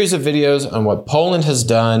series of videos on what Poland has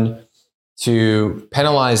done to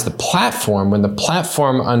penalize the platform when the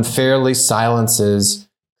platform unfairly silences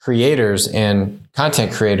creators and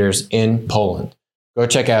content creators in Poland. Go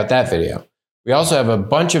check out that video. We also have a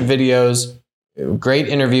bunch of videos, a great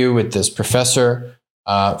interview with this professor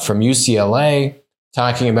from UCLA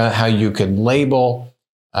talking about how you could label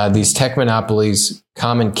these tech monopolies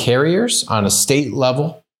common carriers on a state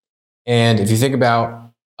level. And if you think about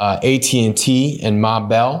AT&T and Ma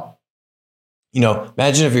Bell,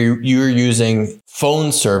 imagine if you were using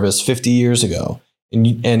phone service 50 years ago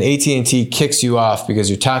and AT&T kicks you off because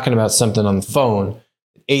you're talking about something on the phone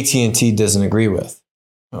AT&T doesn't agree with.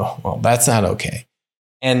 Oh, well, that's not okay.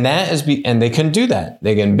 And and they couldn't do that.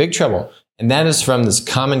 They get in big trouble. And that is from this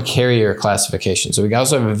common carrier classification. So we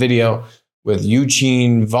also have a video with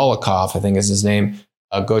Eugene Volokov, I think is his name.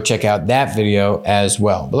 Go check out that video as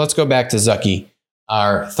well. But let's go back to Zucky,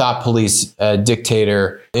 our thought police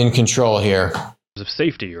dictator in control here. Of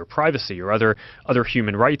safety or privacy or other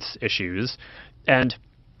human rights issues. And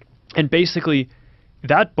basically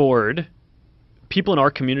that board, people in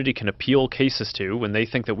our community can appeal cases to when they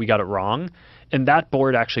think that we got it wrong. And that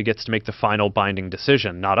board actually gets to make the final binding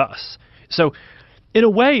decision, not us. So in a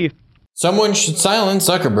way, someone should silence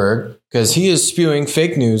Zuckerberg because he is spewing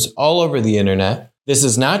fake news all over the internet. This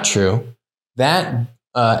is not true. That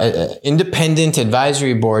independent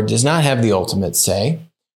advisory board does not have the ultimate say.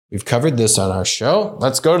 We've covered this on our show.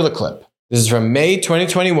 Let's go to the clip. This is from May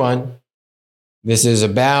 2021. This is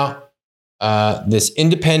about this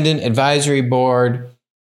independent advisory board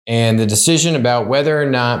and the decision about whether or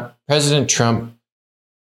not President Trump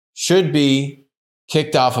should be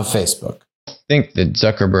kicked off of Facebook. I think that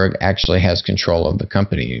Zuckerberg actually has control of the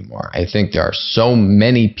company anymore. I think there are so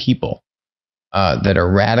many people that are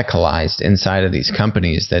radicalized inside of these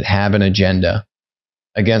companies that have an agenda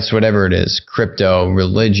against whatever it is, crypto,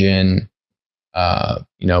 religion,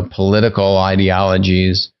 political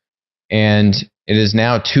ideologies. And it is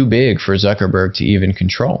now too big for Zuckerberg to even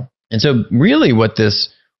control. And so really what this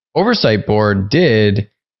oversight board did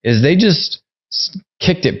is they just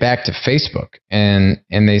kicked it back to Facebook. And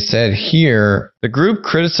they said here, the group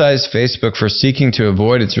criticized Facebook for seeking to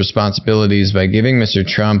avoid its responsibilities by giving Mr.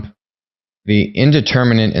 Trump the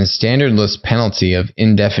indeterminate and standardless penalty of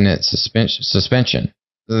indefinite suspension.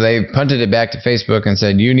 So they punted it back to Facebook and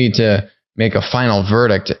said, you need to make a final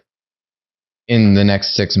verdict in the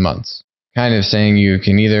next 6 months. Kind of saying you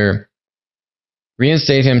can either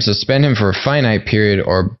reinstate him, suspend him for a finite period,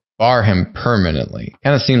 or bar him permanently.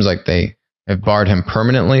 Kind of seems like they have barred him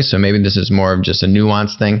permanently, so maybe this is more of just a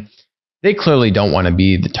nuanced thing. They clearly don't want to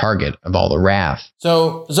be the target of all the wrath.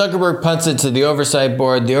 So Zuckerberg punts it to the oversight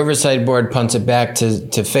board. The oversight board punts it back to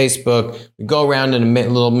Facebook. We go around in a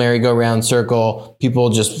little merry-go-round circle.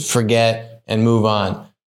 People just forget and move on.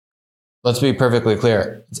 Let's be perfectly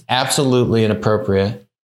clear. It's absolutely inappropriate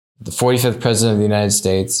that the 45th president of the United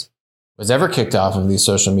States was ever kicked off of these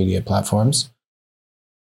social media platforms,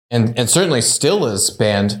 and certainly still is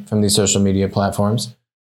banned from these social media platforms.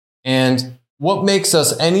 And what makes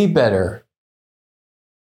us any better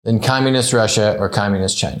than communist Russia or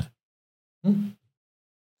communist China? The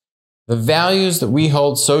values that we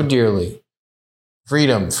hold so dearly,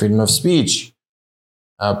 freedom of speech,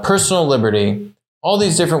 personal liberty, all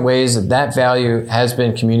these different ways that value has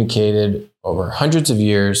been communicated over hundreds of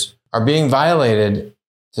years, are being violated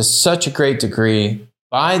to such a great degree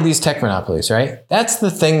by these tech monopolies, right? That's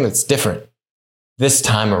the thing that's different this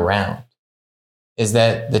time around, is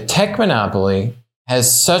that the tech monopoly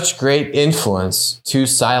has such great influence to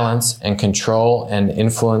silence and control and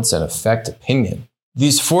influence and affect opinion.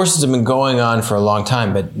 These forces have been going on for a long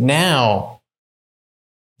time, but now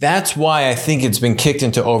that's why I think it's been kicked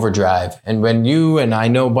into overdrive. And when you and I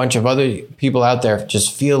know a bunch of other people out there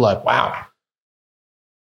just feel like, wow,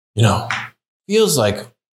 feels like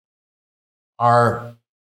our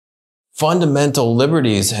fundamental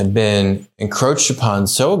liberties have been encroached upon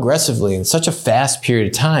so aggressively in such a fast period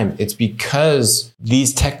of time, it's because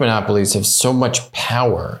these tech monopolies have so much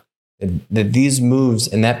power that these moves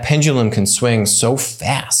and that pendulum can swing so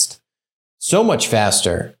fast, so much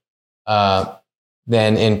faster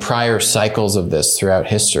than in prior cycles of this throughout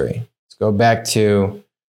history. Let's go back to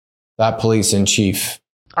Thought Police in Chief.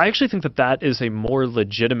 I actually think that is a more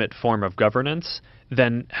legitimate form of governance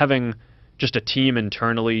than having just a team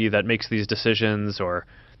internally that makes these decisions, or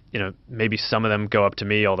maybe some of them go up to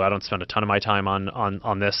me, although I don't spend a ton of my time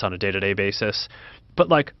on this on a day-to-day basis.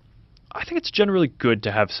 But I think it's generally good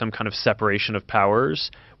to have some kind of separation of powers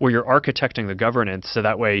where you're architecting the governance so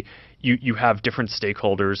that way you have different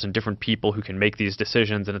stakeholders and different people who can make these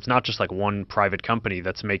decisions, and it's not just like one private company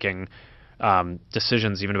that's making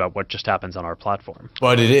decisions even about what just happens on our platform.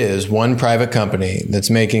 But it is one private company that's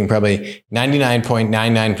making probably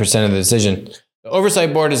 99.99% of the decision. The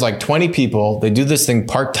oversight board is like 20 people. They do this thing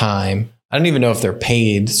part-time. I don't even know if they're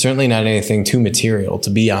paid. Certainly not anything too material to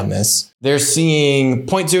be on this. They're seeing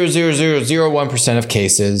 0.00001% of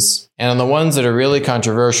cases. And on the ones that are really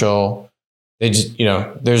controversial, they just,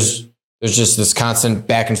 there's just this constant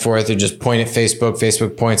back and forth. They just point at Facebook.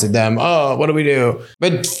 Facebook points at them. Oh, what do we do?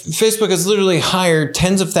 But Facebook has literally hired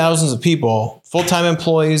tens of thousands of people, full-time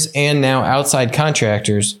employees, and now outside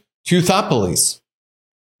contractors to Thought Police.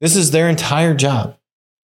 This is their entire job.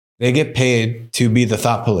 They get paid to be the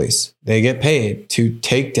Thought Police. They get paid to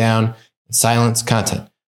take down and silence content.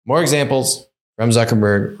 More examples from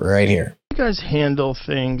Zuckerberg right here. You guys handle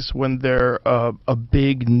things when they're a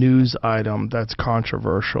big news item that's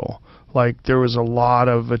controversial. Like there was a lot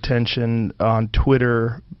of attention on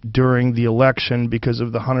Twitter during the election because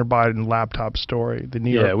of the Hunter Biden laptop story. The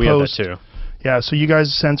New York Post. Yeah, we had that too. Yeah, so you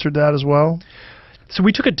guys censored that as well? So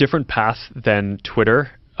we took a different path than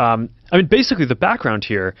Twitter. Basically the background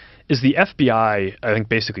here is the FBI, I think,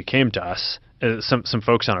 basically came to us, some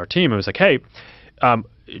folks on our team, and was like, hey,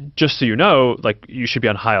 just so you know, you should be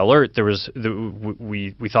on high alert.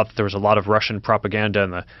 We thought that there was a lot of Russian propaganda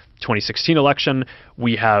in the 2016 election.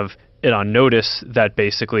 We have it on notice that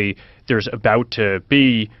basically there's about to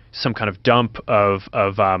be some kind of dump of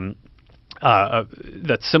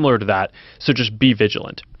that's similar to that. So just be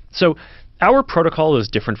vigilant. So our protocol is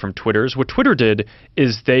different from Twitter's. What Twitter did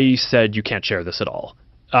is they said you can't share this at all.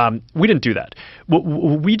 We didn't do that. What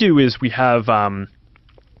we do is we have,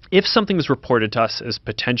 if something is reported to us as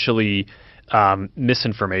potentially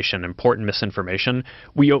misinformation, important misinformation,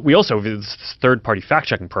 we also have this third-party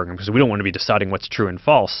fact-checking program because we don't want to be deciding what's true and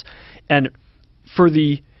false. And for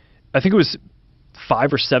I think it was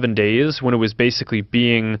 5 or 7 days when it was basically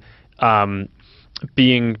being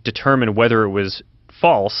determined whether it was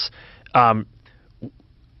false,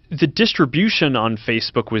 the distribution on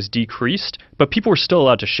Facebook was decreased, but people were still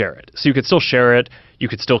allowed to share it. So you could still share it, you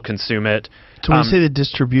could still consume it. So when you say the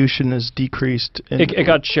distribution is decreased, it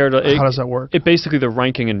got shared. How does that work? It basically, the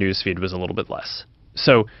ranking in newsfeed was a little bit less.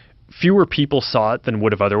 So fewer people saw it than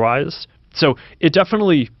would have otherwise. So it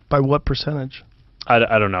definitely... By what percentage?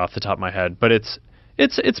 I don't know off the top of my head, but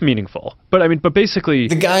it's meaningful. But I mean, but basically...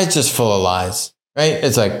 The guy's just full of lies, right?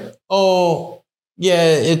 It's like, oh, yeah,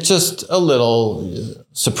 it's just a little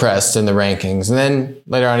suppressed in the rankings. And then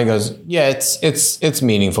later on he goes, yeah, it's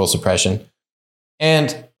meaningful suppression.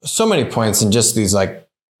 And so many points in just these like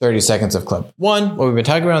 30 seconds of clip. One, what we've been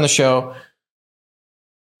talking about on the show,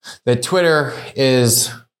 that Twitter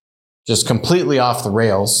is just completely off the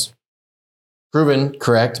rails, proven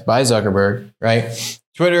correct by Zuckerberg, right?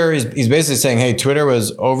 Twitter, he's basically saying, hey, Twitter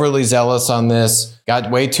was overly zealous on this, got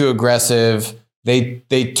way too aggressive. They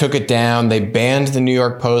took it down. They banned the New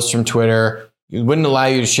York Post from Twitter. It wouldn't allow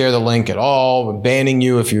you to share the link at all, banning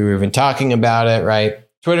you if you were even talking about it, right?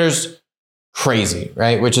 Twitter's crazy,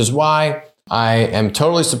 right? Which is why I am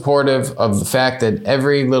totally supportive of the fact that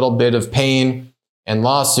every little bit of pain and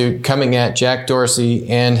lawsuit coming at Jack Dorsey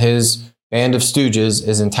and his band of stooges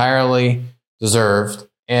is entirely deserved.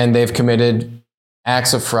 And they've committed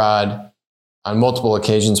acts of fraud on multiple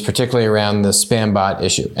occasions, particularly around the spam bot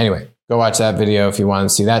issue. Anyway, go watch that video if you want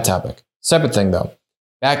to see that topic. Separate thing though,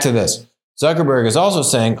 back to this. Zuckerberg is also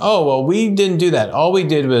saying, oh, well, we didn't do that. All we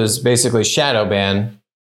did was basically shadow ban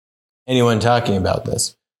anyone talking about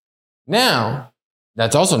this. Now,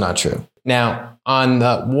 that's also not true. Now, on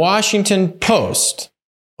the Washington Post,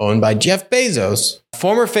 owned by Jeff Bezos,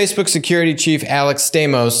 former Facebook security chief Alex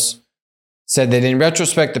Stamos said that in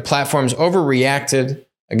retrospect, the platforms overreacted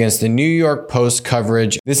against the New York Post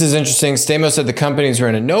coverage. This is interesting. Stamos said the companies were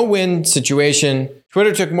in a no-win situation.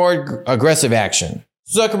 Twitter took more aggressive action.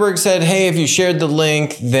 Zuckerberg said, hey, if you shared the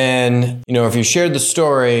link, then, if you shared the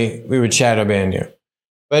story, we would shadow ban you.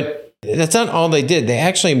 But that's not all they did. They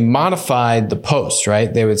actually modified the post,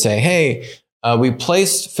 right? They would say, hey,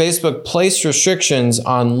 Facebook placed restrictions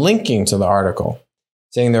on linking to the article,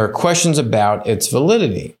 saying there are questions about its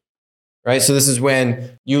validity, right? So this is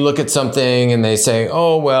when you look at something and they say,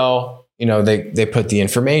 oh, well, they put the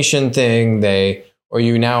information thing,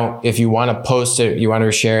 if you want to post it, you want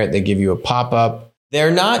to share it, they give you a pop-up. They're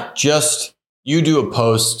not just, you do a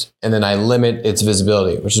post and then I limit its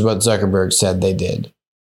visibility, which is what Zuckerberg said they did.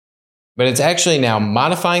 But it's actually now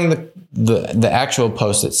modifying the actual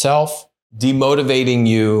post itself, demotivating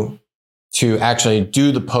you to actually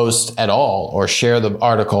do the post at all or share the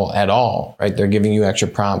article at all, right? They're giving you extra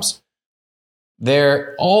prompts.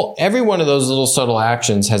 Every one of those little subtle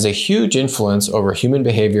actions has a huge influence over human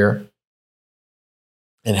behavior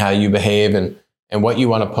and how you behave and what you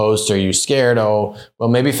want to post. Are you scared? Oh, well,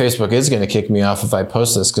 maybe Facebook is going to kick me off if I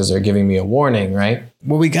post this because they're giving me a warning, right?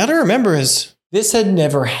 What we got to remember is this had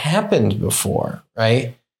never happened before,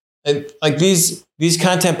 right? And like these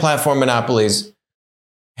content platform monopolies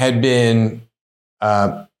had been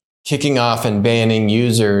kicking off and banning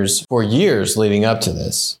users for years leading up to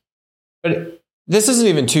this. But this isn't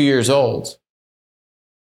even 2 years old,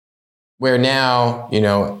 where now,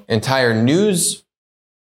 entire news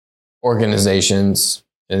organizations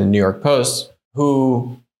in the New York Post,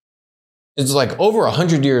 who is like over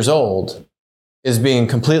 100 years old, is being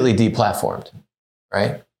completely deplatformed,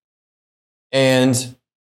 right? And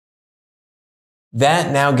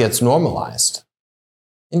that now gets normalized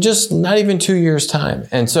in just not even 2 years' time.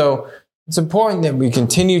 And so it's important that we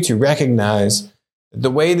continue to recognize that the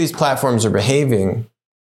way these platforms are behaving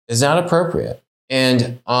is not appropriate.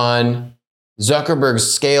 And on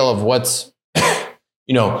Zuckerberg's scale of what's,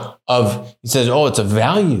 he says, oh, it's a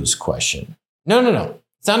values question. No.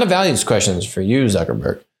 It's not a values question for you,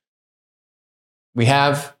 Zuckerberg. We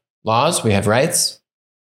have laws, we have rights.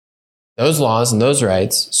 Those laws and those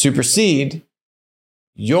rights supersede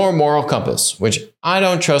your moral compass, which I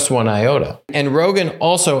don't trust one iota. And Rogan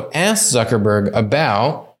also asked Zuckerberg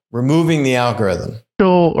about removing the algorithm.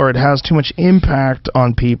 Or it has too much impact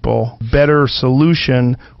on people. Better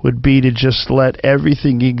solution would be to just let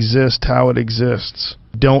everything exist how it exists.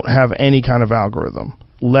 Don't have any kind of algorithm.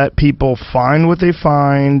 Let people find what they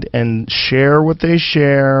find and share what they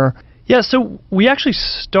share. Yeah, so we actually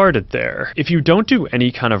started there. If you don't do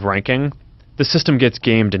any kind of ranking, the system gets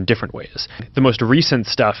gamed in different ways. The most recent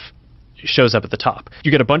stuff shows up at the top. You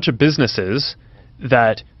get a bunch of businesses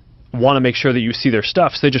that want to make sure that you see their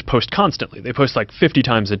stuff, so they just post constantly. They post like 50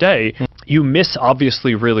 times a day. You miss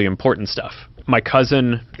obviously really important stuff. My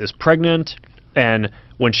cousin is pregnant, and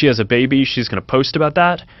when she has a baby, she's going to post about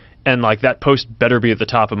that. And like that post better be at the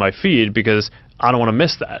top of my feed because I don't want to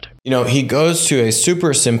miss that. He goes to a super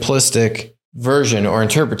simplistic version or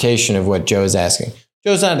interpretation of what Joe is asking.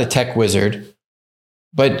 Joe's not a tech wizard,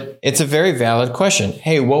 but it's a very valid question.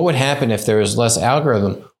 Hey, what would happen if there was less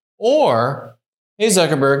algorithm? Or, hey,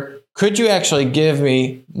 Zuckerberg, could you actually give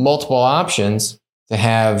me multiple options to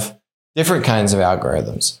have different kinds of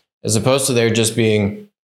algorithms, as opposed to there just being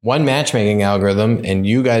one matchmaking algorithm and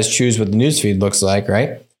you guys choose what the newsfeed looks like,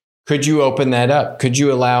 right? Could you open that up? Could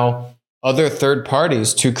you allow other third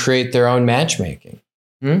parties to create their own matchmaking?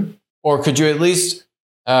 Or could you at least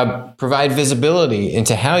provide visibility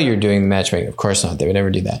into how you're doing the matchmaking? Of course not. They would never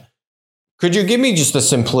do that. Could you give me just a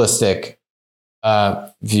simplistic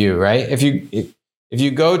view, right? If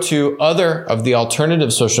you go to other of the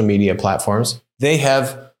alternative social media platforms, they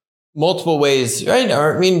have multiple ways, right?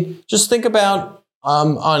 Or, I mean, just think about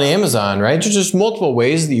on Amazon, right? There's just multiple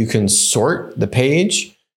ways that you can sort the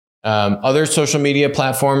page. Other social media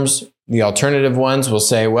platforms, the alternative ones will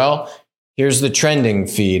say, well, here's the trending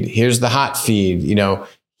feed. Here's the hot feed.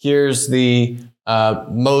 Here's the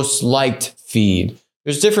most liked feed.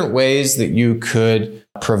 There's different ways that you could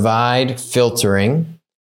provide filtering.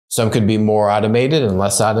 Some could be more automated and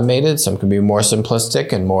less automated. Some could be more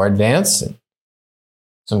simplistic and more advanced.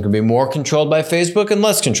 Some could be more controlled by Facebook and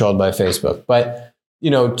less controlled by Facebook. But,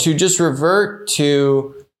 to just revert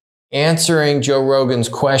to answering Joe Rogan's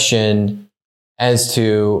question as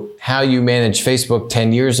to how you managed Facebook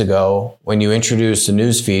 10 years ago when you introduced a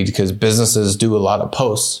news feed, because businesses do a lot of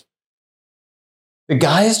posts. The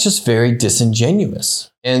guy is just very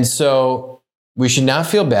disingenuous. And so we should not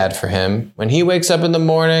feel bad for him. When he wakes up in the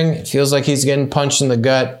morning, it feels like he's getting punched in the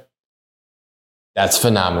gut. That's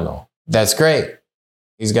phenomenal. That's great.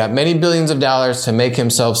 He's got many billions of dollars to make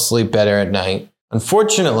himself sleep better at night.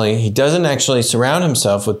 Unfortunately, he doesn't actually surround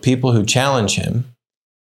himself with people who challenge him.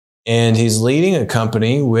 And he's leading a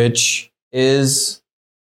company which is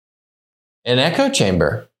an echo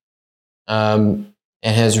chamber and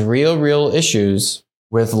has real issues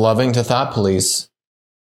with loving to thought police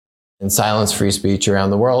and silence free speech around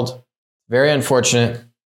the world. Very unfortunate.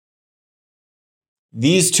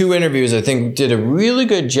 These two interviews, I think, did a really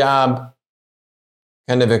good job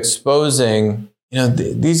kind of exposing,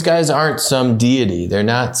 these guys aren't some deity. They're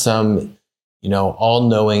not some,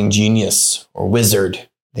 all-knowing genius or wizard.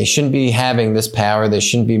 They shouldn't be having this power. They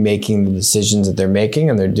shouldn't be making the decisions that they're making,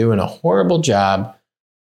 and they're doing a horrible job,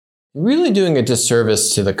 really doing a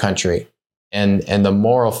disservice to the country and the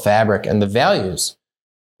moral fabric and the values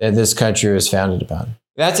that this country is founded upon.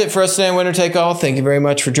 That's it for us today on Winner Take All. Thank you very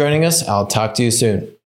much for joining us. I'll talk to you soon.